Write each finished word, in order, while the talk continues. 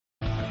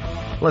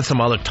Let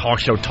some other talk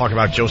show talk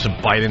about Joseph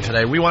Biden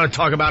today. We want to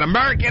talk about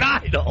American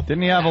Idol.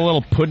 Didn't he have a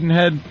little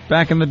puddinhead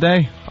back in the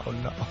day? Oh,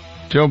 no.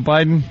 Joe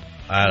Biden?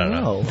 I don't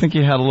know. I think he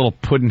had a little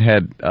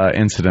puddinhead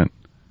incident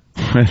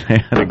where they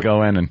had to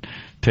go in and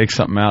take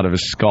something out of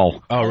his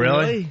skull. Oh,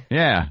 really?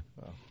 Yeah.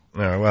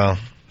 Oh, well.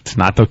 It's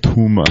not the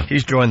tumor.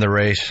 He's joined the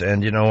race,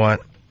 and you know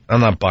what?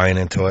 I'm not buying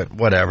into it.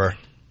 Whatever.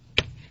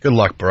 Good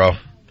luck, bro.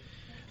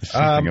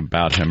 Something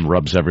about him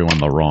rubs everyone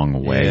the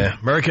wrong way. Yeah,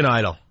 American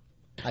Idol.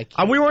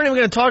 We weren't even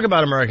going to talk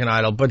about American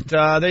Idol, but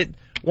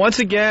once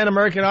again,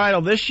 American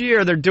Idol, this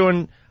year, they're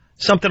doing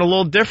something a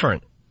little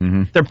different.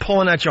 Mm-hmm. They're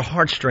pulling at your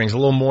heartstrings a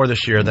little more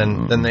this year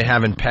than they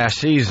have in past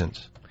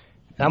seasons.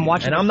 I'm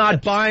watching, and I'm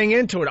not buying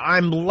into it.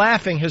 I'm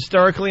laughing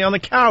hysterically on the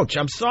couch.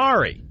 I'm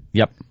sorry.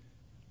 Yep.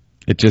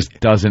 It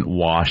just doesn't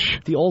wash.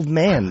 The old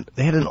man.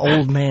 They had an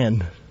old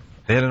man.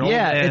 They had an old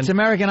man. Yeah, it's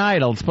American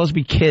Idol. It's supposed to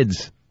be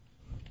kids.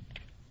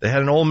 They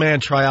had an old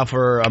man try out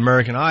for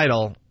American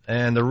Idol,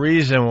 and the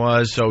reason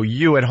was so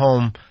you at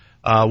home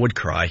would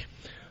cry.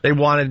 They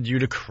wanted you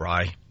to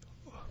cry.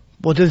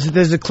 Well, does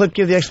the clip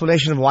give the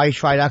explanation of why he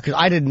tried out? Because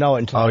I didn't know it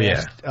until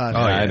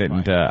I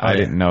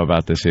didn't know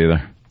about this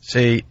either.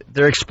 See,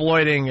 they're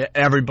exploiting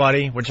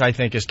everybody, which I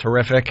think is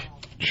terrific.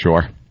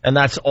 Sure. And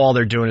that's all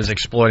they're doing is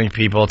exploiting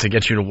people to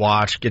get you to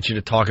watch, get you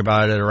to talk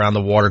about it around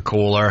the water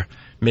cooler,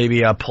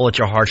 maybe pull at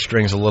your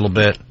heartstrings a little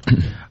bit.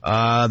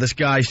 This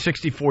guy's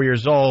 64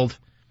 years old.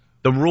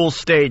 The rules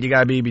state you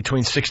got to be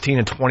between 16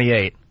 and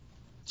 28.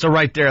 So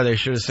right there, they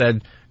should have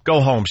said, go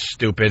home,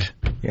 stupid.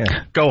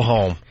 Yeah. Go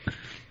home.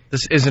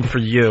 This isn't for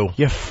you.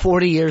 You're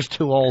 40 years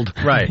too old.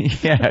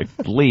 Right. Yeah,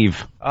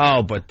 leave.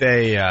 Oh, but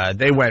they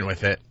went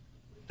with it.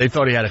 They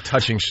thought he had a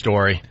touching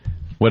story.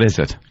 What is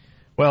it?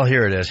 Well,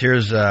 here it is.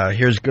 Here's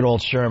good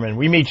old Sherman.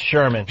 We meet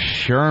Sherman.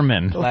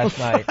 Sherman. Last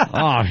night.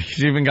 Oh,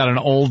 he's even got an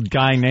old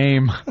guy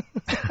name.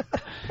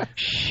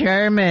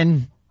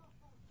 Sherman.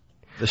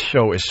 This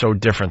show is so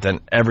different than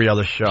every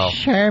other show.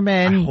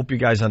 Sherman. I hope you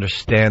guys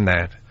understand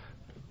that.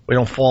 We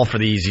don't fall for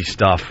the easy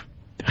stuff.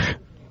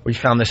 We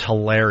found this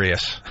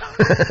hilarious.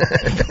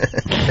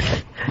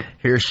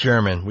 Here's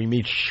Sherman. We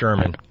meet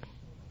Sherman.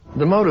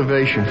 The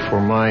motivation for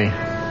my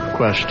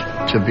quest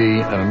to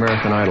be an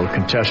American Idol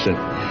contestant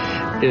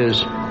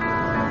is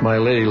my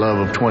lady love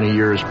of 20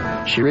 years.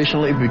 She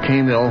recently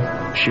became ill.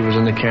 She was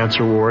in the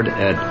cancer ward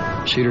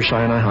at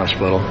Cedars-Sinai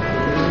Hospital.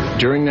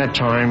 During that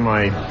time,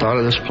 I thought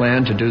of this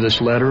plan to do this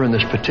letter and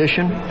this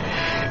petition,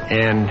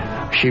 and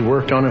she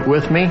worked on it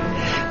with me,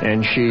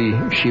 and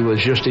she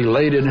was just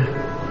elated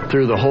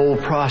through the whole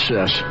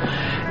process.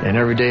 And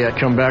every day I'd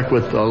come back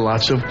with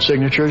lots of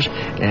signatures,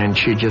 and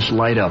she'd just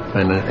light up.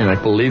 And I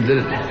believe that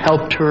it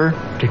helped her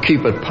to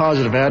keep a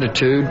positive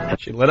attitude.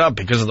 She lit up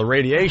because of the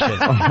radiation.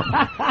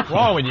 What's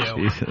wrong with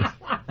you? Jesus.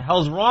 What the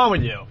hell's wrong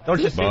with you? Don't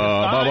you see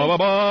the sign?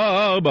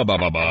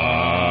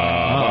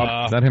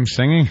 Is that him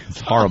singing?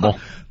 It's horrible.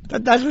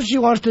 That's what she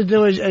wants to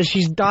do as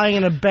she's dying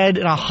in a bed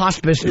in a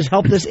hospice, is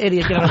help this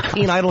idiot get on a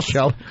teen idol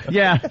show.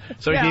 Yeah.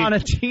 So on a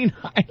teen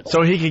idol.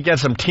 So he could get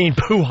some teen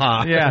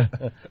poo-ha. Yeah.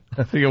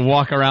 So you can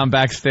walk around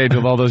backstage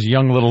with all those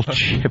young little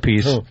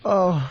chippies.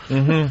 Oh.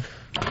 Mm-hmm.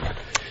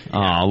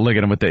 Oh, look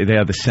at them. They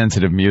have the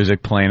sensitive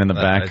music playing in the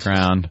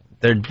background.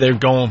 They're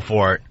going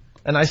for it.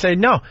 And I say,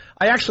 no.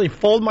 I actually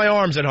fold my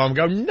arms at home and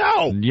go,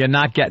 no. You're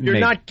not getting me.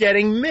 You're not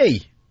getting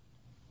me.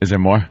 Is there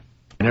more?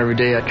 And every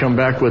day I'd come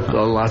back with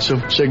lots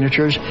of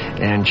signatures,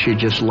 and she'd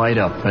just light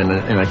up.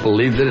 And I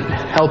believe that it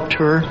helped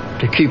her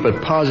to keep a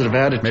positive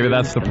attitude. Maybe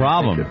that's the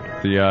problem,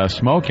 the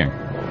smoking.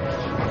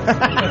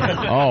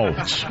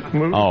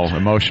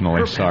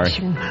 Emotionally, sorry.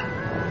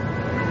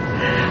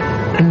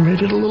 And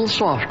made it a little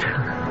softer.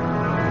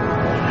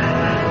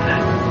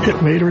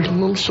 It made her a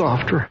little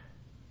softer.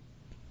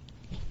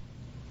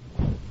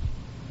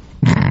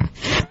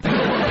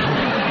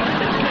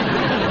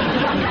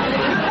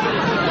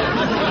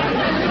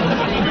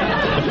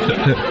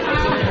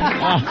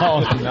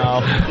 Oh,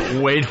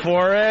 no. Wait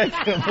for it.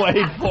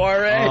 Wait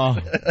for it. Oh.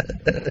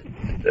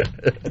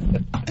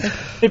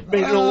 It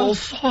made it a little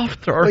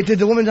softer. Wait, did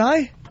the woman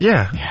die?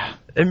 Yeah.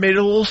 It made it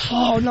a little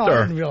softer. Oh, no,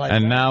 I didn't realize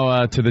And that.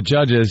 now to the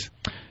judges.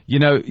 You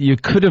know, you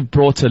could have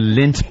brought a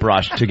lint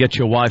brush to get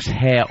your wife's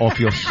hair off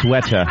your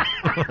sweater.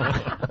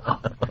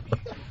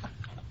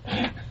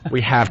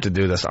 We have to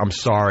do this. I'm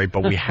sorry,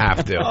 but we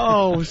have to.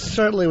 Oh,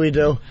 certainly we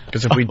do.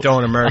 Because if we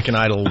don't, American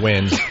Idol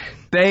wins.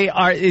 They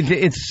are.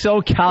 It's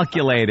so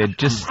calculated.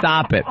 Just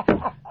stop it.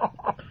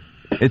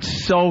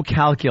 It's so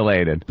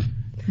calculated.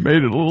 Made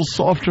it a little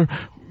softer.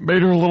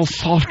 Made her a little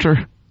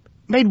softer.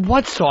 Made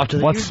what softer?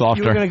 What's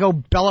softer? You were going to go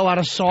bellow out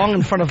a song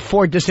in front of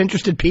 4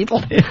 disinterested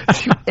people? You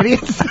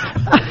idiots.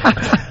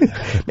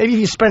 Maybe if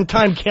you spend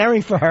time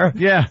caring for her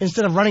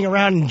instead of running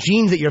around in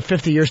jeans that you're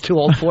 50 years too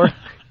old for.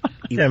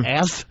 You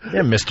ass.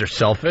 Yeah, Mr.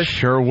 Selfish.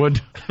 Sherwood.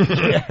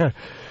 Yeah.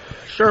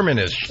 Sherman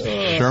is...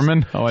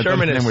 Sherman? Oh, I thought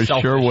his name was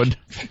selfish. Sherwood.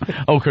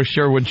 Oh, because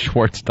Sherwood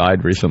Schwartz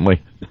died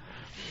recently.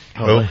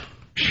 Who?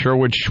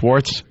 Sherwood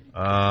Schwartz.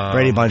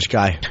 Brady Bunch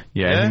guy.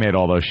 Yeah, he made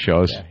all those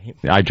shows.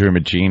 I Dream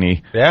of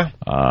Jeannie. Yeah?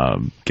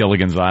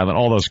 Gilligan's Island,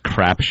 all those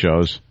crap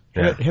shows.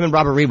 Yeah. Him and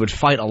Robert Reed would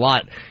fight a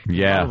lot.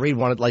 Yeah. Robert Reed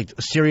wanted, like,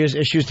 serious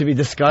issues to be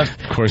discussed.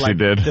 Of course he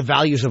did. The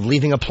values of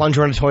leaving a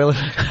plunger in a toilet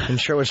in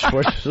Sherwood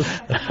Sports.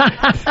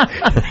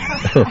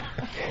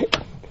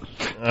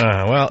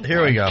 Well,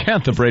 here we go.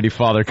 Can't the Brady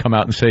father come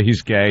out and say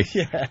he's gay?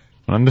 Yeah.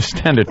 I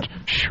understand it,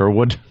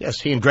 Sherwood.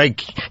 Yes, he and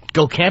Greg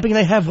go camping.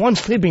 They have one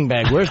sleeping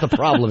bag. Where's the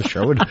problem,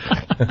 Sherwood?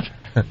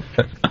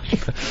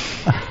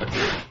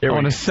 I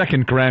want a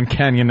second Grand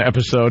Canyon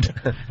episode,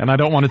 and I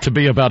don't want it to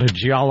be about a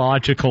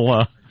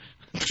geological...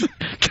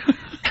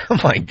 Oh,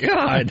 my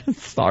God.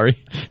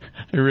 Sorry.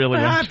 I really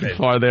went too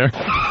far there.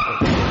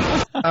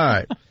 All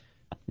right.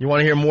 You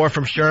want to hear more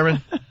from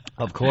Sherman?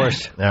 Of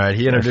course. All right.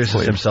 He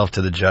introduces himself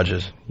to the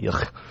judges.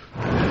 Yuck.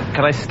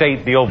 Can I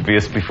state the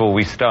obvious before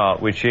we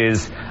start, which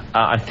is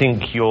I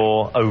think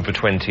you're over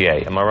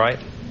 28. Am I right?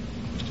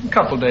 A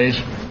couple days.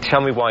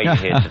 Tell me why you're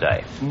here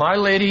today. My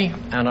lady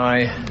and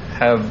I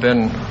have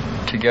been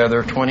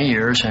together 20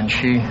 years, and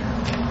she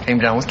came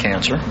down with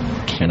cancer.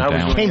 And I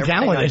was doing Came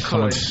down with everything it. I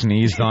Someone could.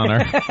 sneezed on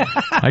her.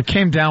 I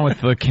came down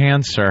with the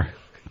cancer.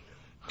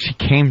 She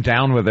came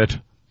down with it.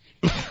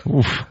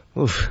 Oof.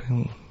 Oof.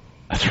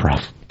 That's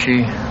rough.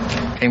 She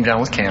came down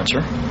with cancer,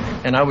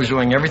 and I was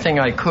doing everything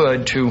I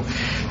could to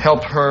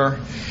help her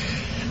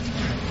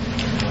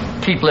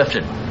keep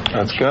lifted.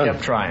 That's She good.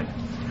 kept trying.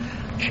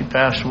 She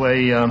passed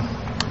away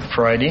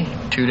Friday,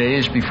 2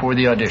 days before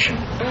the audition.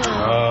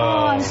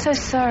 Oh, I'm so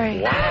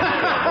sorry.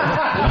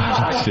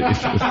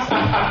 Jesus.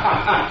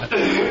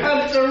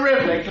 That's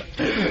terrific.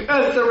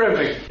 That's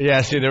terrific.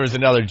 Yeah, see, there was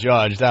another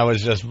judge. That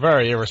was just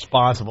very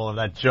irresponsible of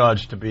that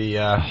judge to be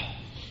in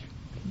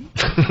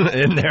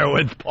there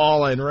with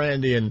Paula and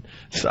Randy and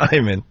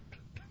Simon.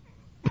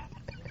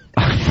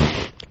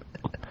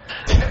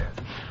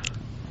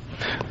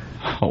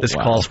 Oh, This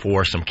wow. calls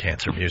for some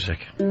cancer music.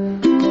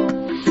 Does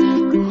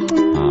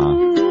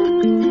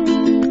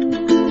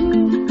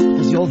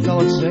the old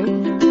fella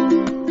sing?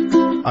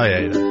 Oh,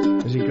 yeah, he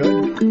does. Is he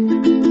good?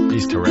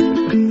 He's terrific.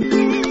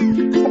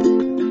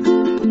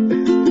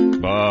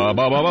 Ba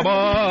ba ba ba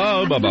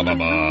ba ba ba ba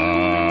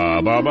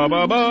ba ba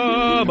ba ba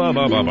ba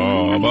ba ba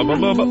ba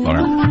ba ba ba.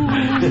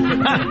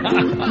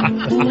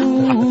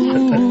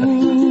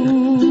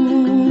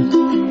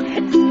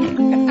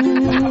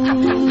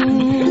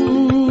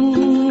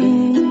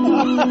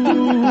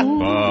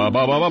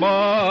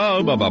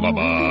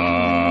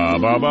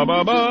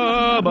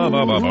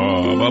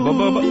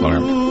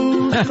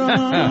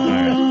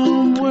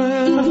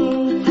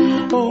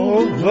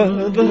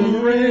 Over the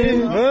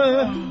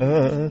river.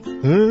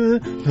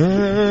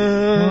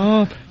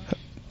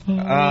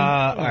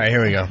 All right,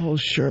 here we go. Oh,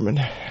 Sherman.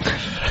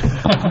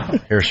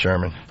 Here's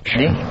Sherman.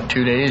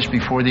 2 days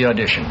before the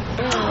audition.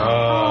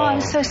 Oh, I'm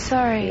so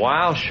sorry.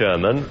 Wow,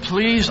 Sherman.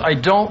 Please, I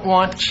don't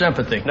want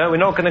sympathy. No, we're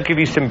not going to give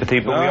you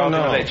sympathy, but we are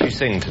going to let you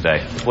sing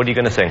today. What are you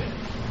going to sing?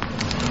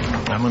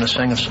 I'm going to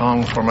sing a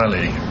song for my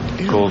lady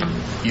Called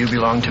You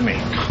Belong to Me.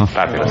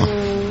 Fabulous.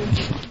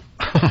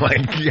 Oh, my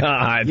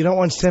God. You don't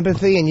want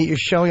sympathy, and yet you're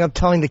showing up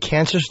telling the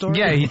cancer story?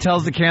 Yeah, he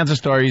tells the cancer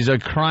story. He's a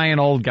crying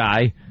old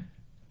guy,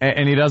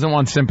 and he doesn't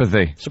want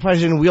sympathy. Surprised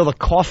he didn't wheel the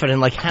coffin in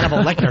like Hannibal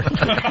Lecter.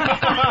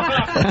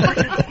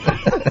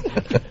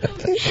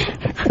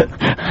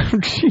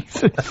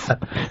 Jesus.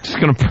 Just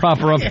going to prop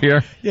her up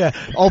here. Yeah,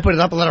 open it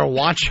up and let her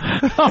watch.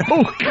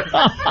 Oh,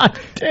 God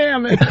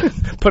damn it.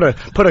 Put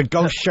a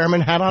Ghost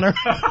Sherman hat on her.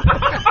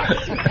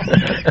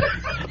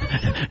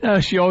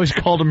 She always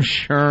called him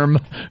Sherm.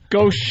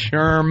 Go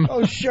Sherm.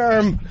 Oh,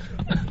 Sherm.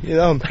 You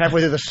know,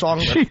 halfway through the song,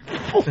 She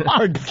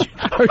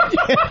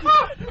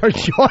her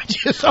jaw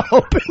just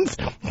opens.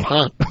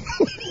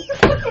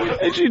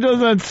 And she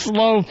does that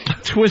slow,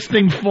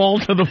 twisting fall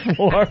to the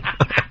floor.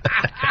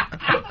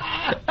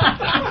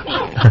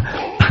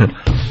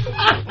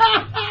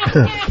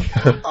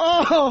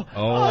 Oh,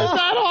 is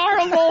that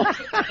horrible?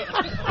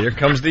 Here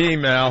comes the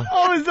email.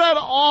 Oh, is that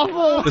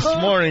awful? This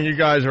morning, you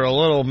guys are a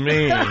little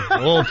mean. A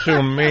little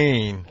too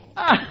mean.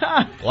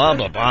 Blah,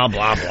 blah, blah,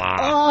 blah, blah.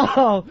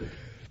 Oh.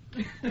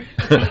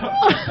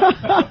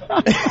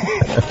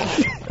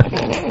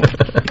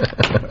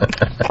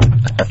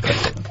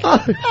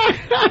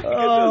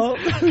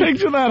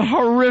 Picture that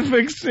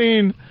horrific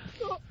scene.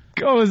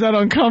 Oh, is that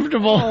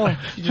uncomfortable? I'm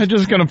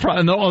just going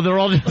to... No, they're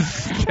all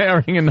just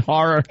staring in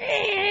horror.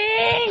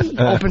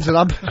 Opens it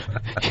up.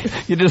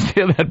 You just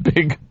hear that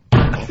big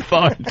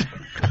thud.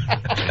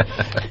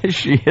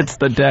 She hits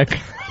the deck.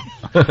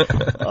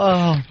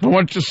 I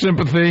want your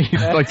sympathy.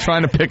 He's like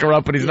trying to pick her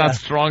up, but he's not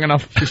strong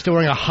enough. She's still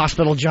wearing a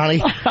hospital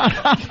Johnny.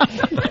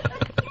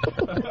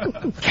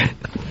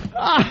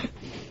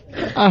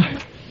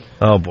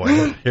 Oh,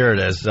 boy. Here it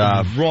is.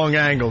 Wrong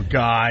angle,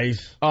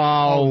 guys.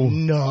 Oh,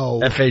 no.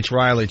 F.H.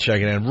 Riley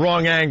checking in.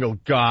 Wrong angle,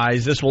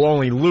 guys. This will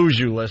only lose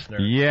you, listener.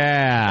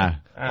 Yeah.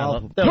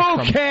 Who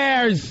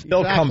cares?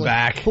 They'll come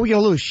back. Who are we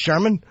going to lose,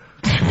 Sherman?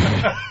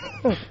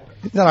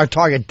 Is that our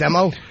target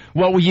demo?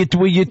 Well, were you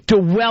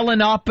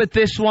welling up at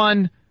this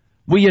one?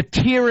 Were you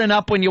tearing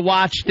up when you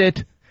watched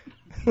it?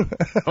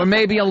 Or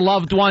maybe a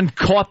loved one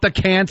caught the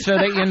cancer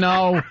that you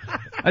know?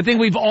 I think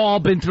we've all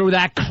been through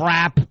that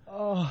crap.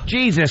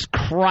 Jesus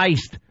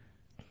Christ.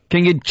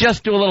 Can you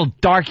just do a little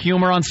dark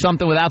humor on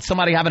something without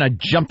somebody having to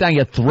jump down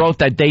your throat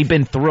that they've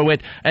been through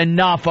it?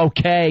 Enough,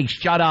 okay,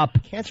 shut up.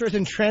 Cancer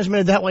isn't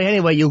transmitted that way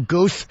anyway, you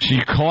goose.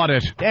 She caught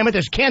it. Damn it,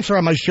 there's cancer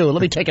on my shoe.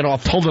 Let me take it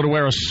off. Told her to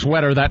wear a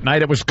sweater that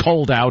night. It was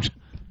cold out.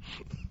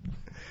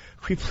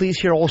 Can we please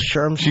hear old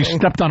Sherman She sing?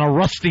 stepped on a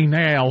rusty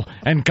nail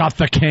and got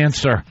the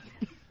cancer.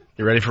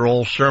 You ready for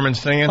old Sherman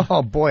singing?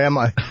 Oh, boy, am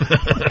I.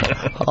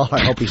 Oh,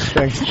 I hope he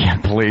sings. Yeah,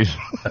 please.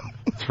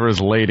 It's for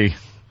his lady.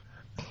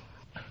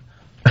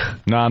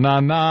 Na na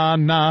na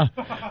na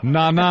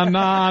na na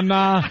na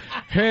na.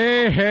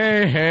 Hey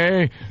hey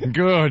hey.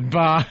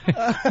 Goodbye.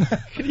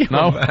 Can you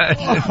No,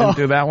 imagine? didn't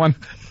do that one.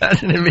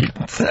 Imagine if he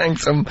sang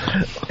some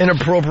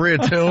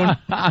inappropriate tune.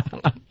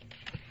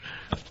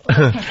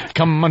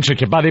 Come on,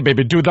 shake your body,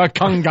 baby. Do the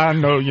conga.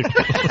 No, you.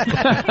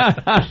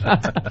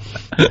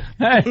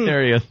 Hey,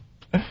 there he is.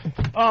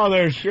 Oh,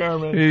 there's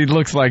Sherman. He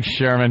looks like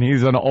Sherman.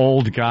 He's an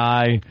old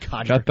guy.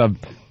 Got the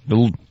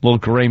little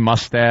gray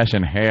mustache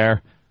and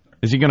hair.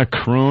 Is he going to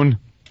croon?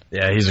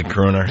 Yeah, he's a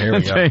crooner. Here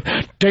we go.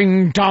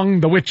 Ding dong,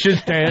 the witch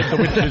is dead. The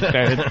witch is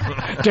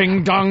dead.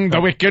 Ding dong, the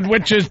wicked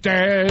witch is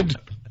dead.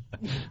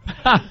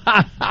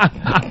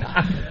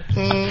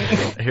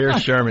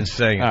 Here's Sherman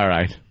singing. All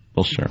right,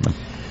 Bill Sherman.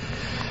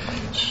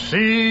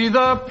 See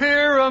the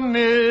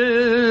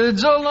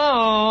pyramids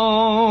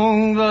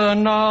along the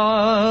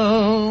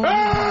Nile.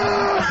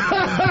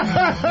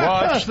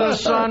 Watch the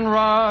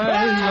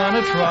sunrise on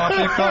a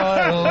tropic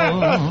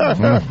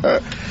isle.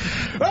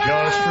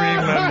 Just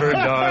remember,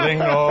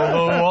 darling, all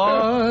the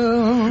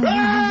while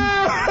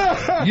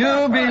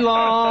you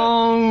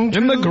belong to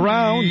in the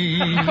ground.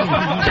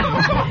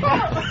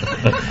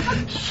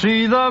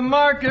 See the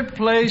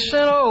marketplace in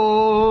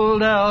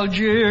old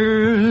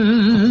Algiers.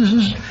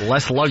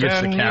 Less luggage to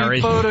Send me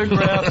carry.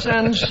 photographs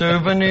and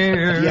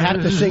souvenirs. You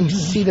have to sing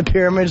See the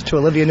Pyramids to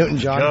Olivia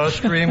Newton-John.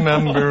 Just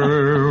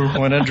remember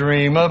when a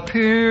dream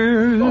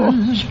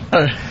appears,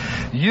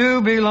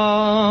 you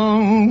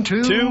belong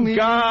to me.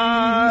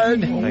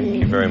 God. Thank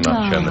you very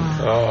much, Sherman.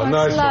 Oh,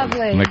 nice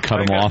Lovely. I'm going to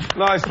cut him off.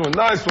 one.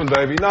 Nice one,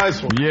 baby.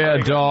 Nice one. Yeah,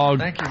 dog.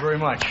 Thank you very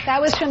much.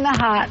 That was from the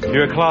heart.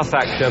 You're a class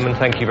act, Sherman.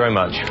 Thank you very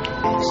much.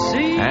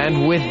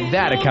 And with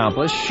that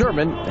accomplished,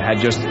 Sherman had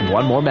just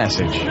one more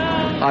message.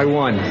 I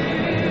won.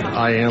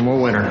 I am a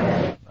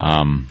winner.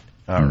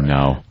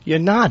 No. You're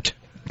not.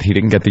 He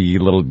didn't get the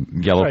little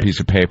yellow Right. piece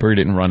of paper. He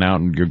didn't run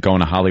out and you're going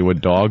to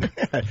Hollywood, dog.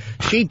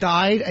 She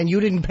died and you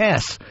didn't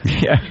pass.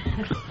 Yeah.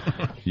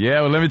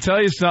 Yeah, well, let me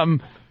tell you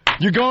something.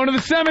 You're going to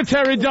the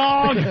cemetery,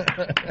 dog.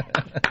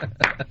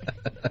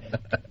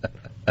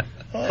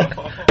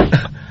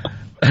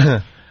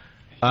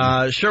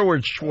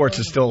 Sherwood Schwartz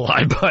is still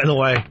alive, by the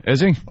way.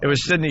 Is he? It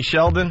was Sidney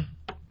Sheldon.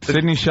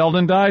 Sidney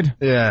Sheldon died?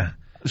 Yeah.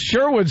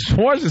 Sherwood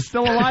Schwartz is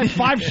still alive.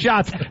 5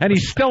 shots, and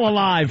he's still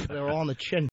alive. They're all on the chin.